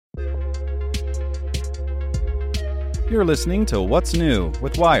You're listening to What's New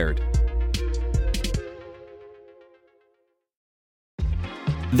with Wired.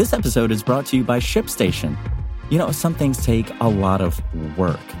 This episode is brought to you by ShipStation. You know, some things take a lot of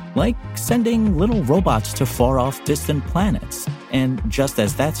work, like sending little robots to far-off distant planets. And just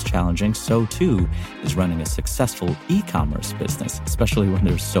as that's challenging, so too is running a successful e-commerce business, especially when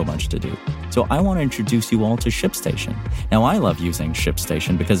there's so much to do. So I want to introduce you all to ShipStation. Now, I love using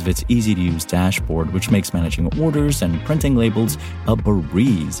ShipStation because of its easy-to-use dashboard, which makes managing orders and printing labels a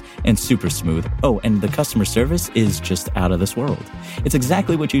breeze and super smooth. Oh, and the customer service is just out of this world. It's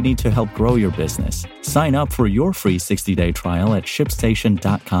exactly what you need to help grow your business. Sign up for your free 60-day trial at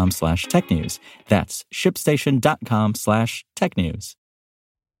shipstation.com/technews. That's shipstation.com/technews.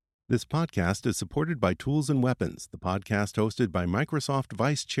 This podcast is supported by Tools and Weapons, the podcast hosted by Microsoft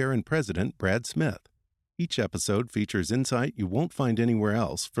Vice Chair and President Brad Smith. Each episode features insight you won't find anywhere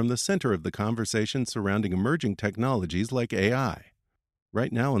else from the center of the conversation surrounding emerging technologies like AI.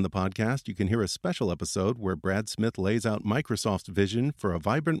 Right now on the podcast, you can hear a special episode where Brad Smith lays out Microsoft's vision for a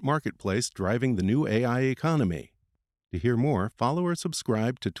vibrant marketplace driving the new AI economy. To hear more, follow or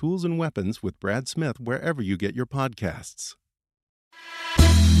subscribe to Tools and Weapons with Brad Smith wherever you get your podcasts.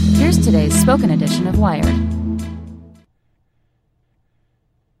 Here's today's spoken edition of Wired.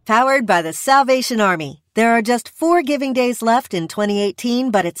 Powered by the Salvation Army. There are just 4 giving days left in 2018,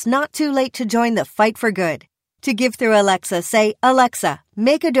 but it's not too late to join the fight for good. To give through Alexa, say, "Alexa,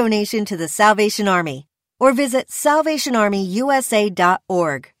 make a donation to the Salvation Army," or visit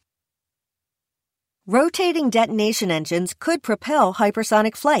salvationarmyusa.org. Rotating detonation engines could propel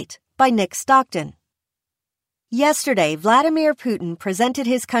hypersonic flight, by Nick Stockton. Yesterday, Vladimir Putin presented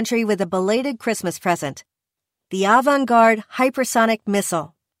his country with a belated Christmas present, the Avangard hypersonic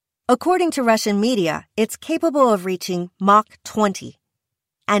missile. According to Russian media, it's capable of reaching Mach 20.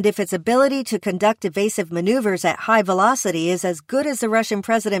 And if its ability to conduct evasive maneuvers at high velocity is as good as the Russian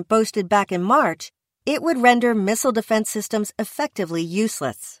president boasted back in March, it would render missile defense systems effectively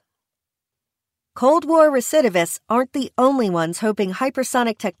useless. Cold War recidivists aren't the only ones hoping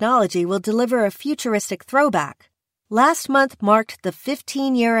hypersonic technology will deliver a futuristic throwback. Last month marked the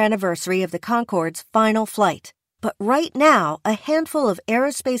 15-year anniversary of the Concorde's final flight. But right now, a handful of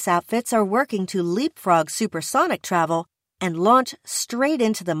aerospace outfits are working to leapfrog supersonic travel and launch straight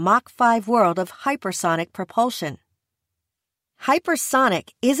into the Mach 5 world of hypersonic propulsion.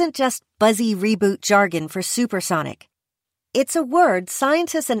 Hypersonic isn't just buzzy reboot jargon for supersonic. It's a word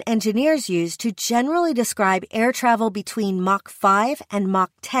scientists and engineers use to generally describe air travel between Mach 5 and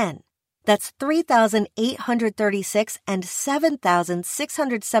Mach 10. That's 3,836 and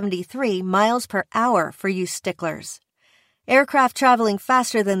 7,673 miles per hour for you sticklers. Aircraft traveling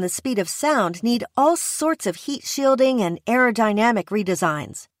faster than the speed of sound need all sorts of heat shielding and aerodynamic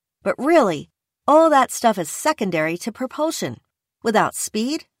redesigns. But really, all that stuff is secondary to propulsion. Without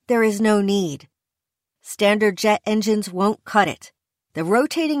speed, there is no need. Standard jet engines won't cut it. The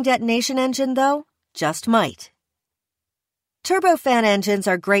rotating detonation engine, though, just might. Turbofan engines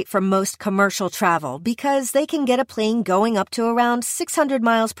are great for most commercial travel because they can get a plane going up to around 600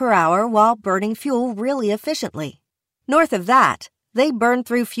 miles per hour while burning fuel really efficiently. North of that, they burn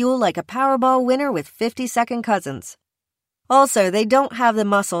through fuel like a Powerball winner with 50-second cousins. Also, they don't have the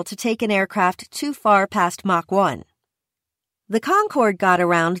muscle to take an aircraft too far past Mach 1. The Concorde got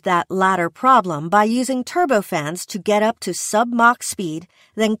around that latter problem by using turbofans to get up to sub-Mach speed,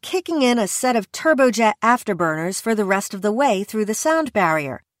 then kicking in a set of turbojet afterburners for the rest of the way through the sound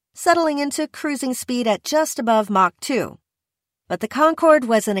barrier, settling into cruising speed at just above Mach 2. But the Concorde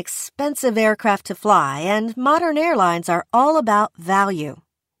was an expensive aircraft to fly, and modern airlines are all about value.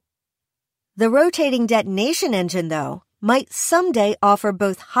 The rotating detonation engine, though, might someday offer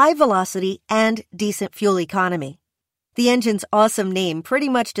both high velocity and decent fuel economy. The engine's awesome name pretty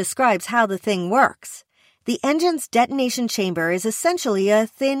much describes how the thing works. The engine's detonation chamber is essentially a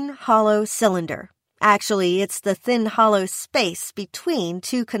thin, hollow cylinder. Actually, it's the thin, hollow space between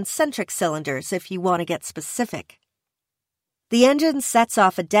 2 concentric cylinders if you want to get specific. The engine sets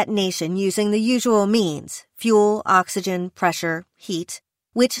off a detonation using the usual means: fuel, oxygen, pressure, heat,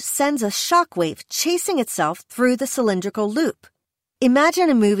 which sends a shock wave chasing itself through the cylindrical loop. Imagine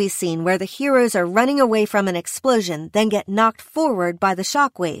a movie scene where the heroes are running away from an explosion, then get knocked forward by the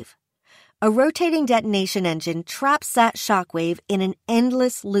shock wave. A rotating detonation engine traps that shock wave in an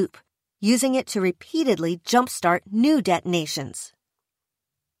endless loop, using it to repeatedly jumpstart new detonations.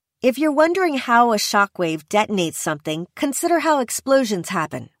 If you're wondering how a shock wave detonates something, consider how explosions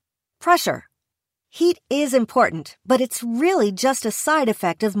happen. Pressure. Heat is important, but it's really just a side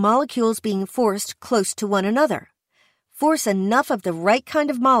effect of molecules being forced close to one another. Force enough of the right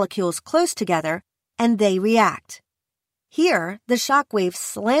kind of molecules close together, and they react. Here, the shock wave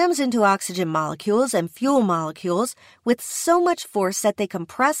slams into oxygen molecules and fuel molecules with so much force that they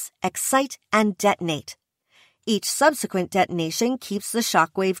compress, excite, and detonate. Each subsequent detonation keeps the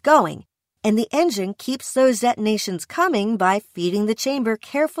shock wave going, and the engine keeps those detonations coming by feeding the chamber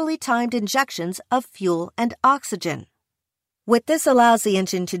carefully timed injections of fuel and oxygen. What this allows the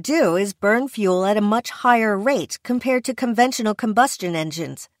engine to do is burn fuel at a much higher rate compared to conventional combustion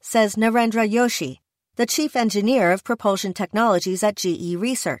engines, says Narendra Joshi, the chief engineer of propulsion technologies at GE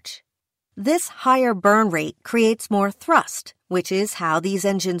Research. This higher burn rate creates more thrust, which is how these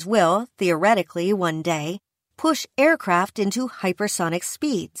engines will, theoretically one day, push aircraft into hypersonic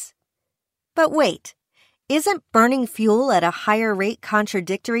speeds. But wait, isn't burning fuel at a higher rate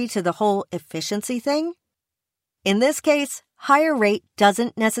contradictory to the whole efficiency thing? In this case, higher rate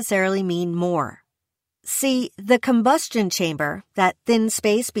doesn't necessarily mean more. See, the combustion chamber, that thin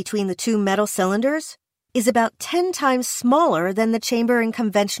space between the two metal cylinders, is about 10 times smaller than the chamber in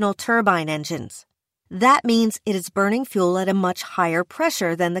conventional turbine engines. That means it is burning fuel at a much higher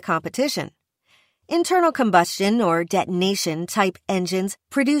pressure than the competition. Internal combustion or detonation type engines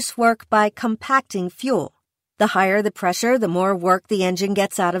produce work by compacting fuel. The higher the pressure, the more work the engine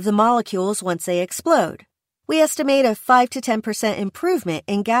gets out of the molecules once they explode. We estimate a 5 to 10% improvement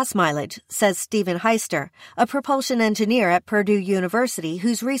in gas mileage, says Stephen Heister, a propulsion engineer at Purdue University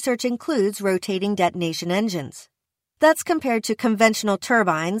whose research includes rotating detonation engines. That's compared to conventional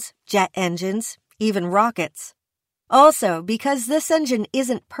turbines, jet engines, even rockets. Also, because this engine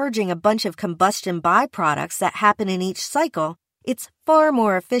isn't purging a bunch of combustion byproducts that happen in each cycle, it's far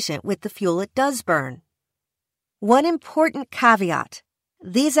more efficient with the fuel it does burn. One important caveat.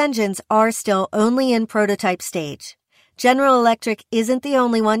 These engines are still only in prototype stage. General Electric isn't the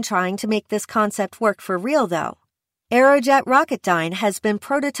only one trying to make this concept work for real, though. Aerojet Rocketdyne has been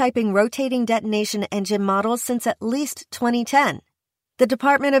prototyping rotating detonation engine models since at least 2010. The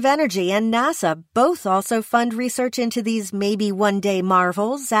Department of Energy and NASA both also fund research into these maybe one-day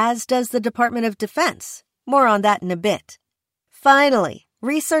marvels, as does the Department of Defense. More on that in a bit. Finally,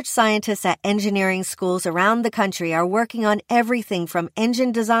 research scientists at engineering schools around the country are working on everything from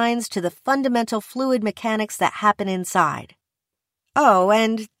engine designs to the fundamental fluid mechanics that happen inside. Oh,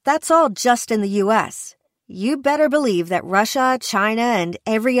 and that's all just in the U.S. You better believe that Russia, China, and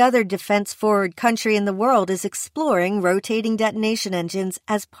every other defense-forward country in the world is exploring rotating detonation engines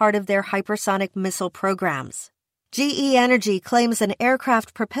as part of their hypersonic missile programs. GE Energy claims an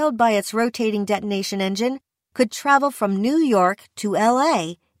aircraft propelled by its rotating detonation engine could travel from New York to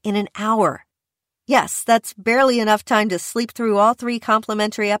LA in an hour. Yes, that's barely enough time to sleep through all 3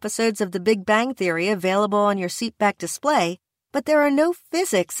 complimentary episodes of The Big Bang Theory available on your seatback display, but there are no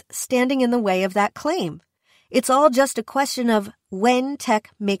physics standing in the way of that claim. It's all just a question of when tech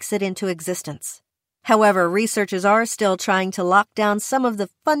makes it into existence. However, researchers are still trying to lock down some of the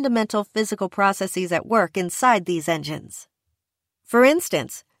fundamental physical processes at work inside these engines. For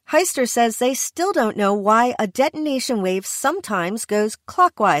instance, Heister says they still don't know why a detonation wave sometimes goes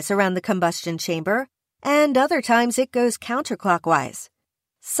clockwise around the combustion chamber, and other times it goes counterclockwise.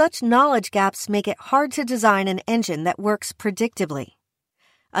 Such knowledge gaps make it hard to design an engine that works predictably.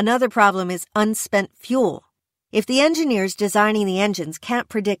 Another problem is unspent fuel. If the engineers designing the engines can't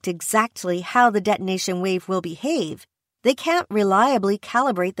predict exactly how the detonation wave will behave, they can't reliably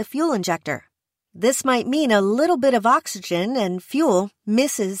calibrate the fuel injector. This might mean a little bit of oxygen and fuel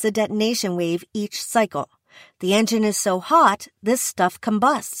misses the detonation wave each cycle. The engine is so hot, this stuff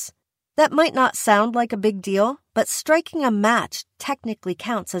combusts. That might not sound like a big deal, but striking a match technically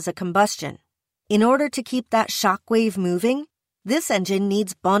counts as a combustion. In order to keep that shock wave moving, this engine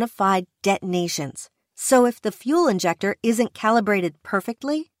needs bona fide detonations. So if the fuel injector isn't calibrated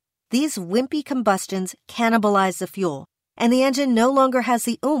perfectly, these wimpy combustions cannibalize the fuel, and the engine no longer has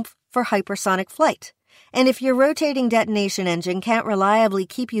the oomph for hypersonic flight. And if your rotating detonation engine can't reliably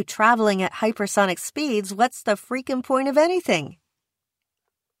keep you traveling at hypersonic speeds, what's the freaking point of anything?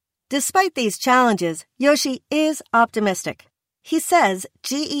 Despite these challenges, Joshi is optimistic. He says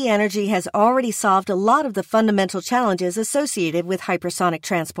GE Energy has already solved a lot of the fundamental challenges associated with hypersonic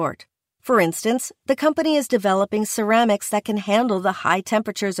transport. For instance, the company is developing ceramics that can handle the high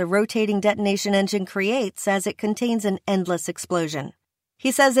temperatures a rotating detonation engine creates as it contains an endless explosion.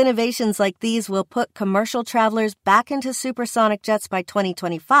 He says innovations like these will put commercial travelers back into supersonic jets by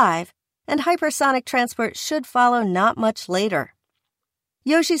 2025, and hypersonic transport should follow not much later.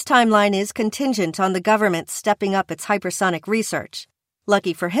 Yoshi's timeline is contingent on the government stepping up its hypersonic research.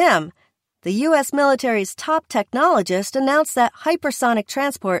 Lucky for him, the U.S. military's top technologist announced that hypersonic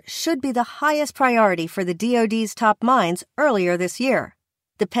transport should be the highest priority for the DoD's top minds earlier this year.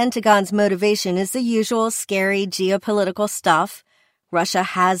 The Pentagon's motivation is the usual scary geopolitical stuff. Russia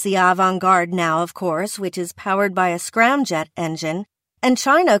has the Avangard now, of course, which is powered by a scramjet engine, and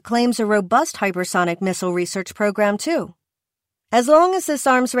China claims a robust hypersonic missile research program, too. As long as this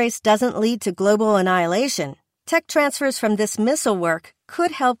arms race doesn't lead to global annihilation, tech transfers from this missile work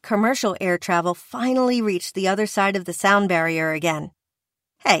could help commercial air travel finally reach the other side of the sound barrier again.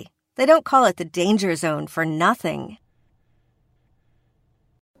 Hey, they don't call it the danger zone for nothing.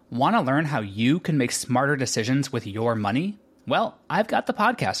 Want to learn how you can make smarter decisions with your money? Well, I've got the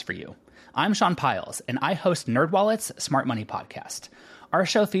podcast for you. I'm Sean Piles, and I host NerdWallet's Smart Money Podcast. Our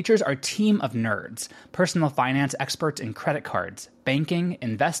show features our team of nerds, personal finance experts in credit cards, banking,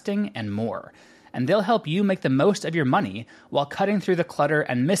 investing, and more. And they'll help you make the most of your money while cutting through the clutter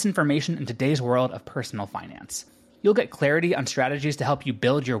and misinformation in today's world of personal finance. You'll get clarity on strategies to help you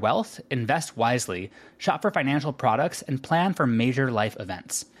build your wealth, invest wisely, shop for financial products, and plan for major life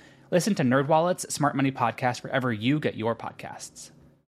events. Listen to NerdWallet's Smart Money Podcast wherever you get your podcasts.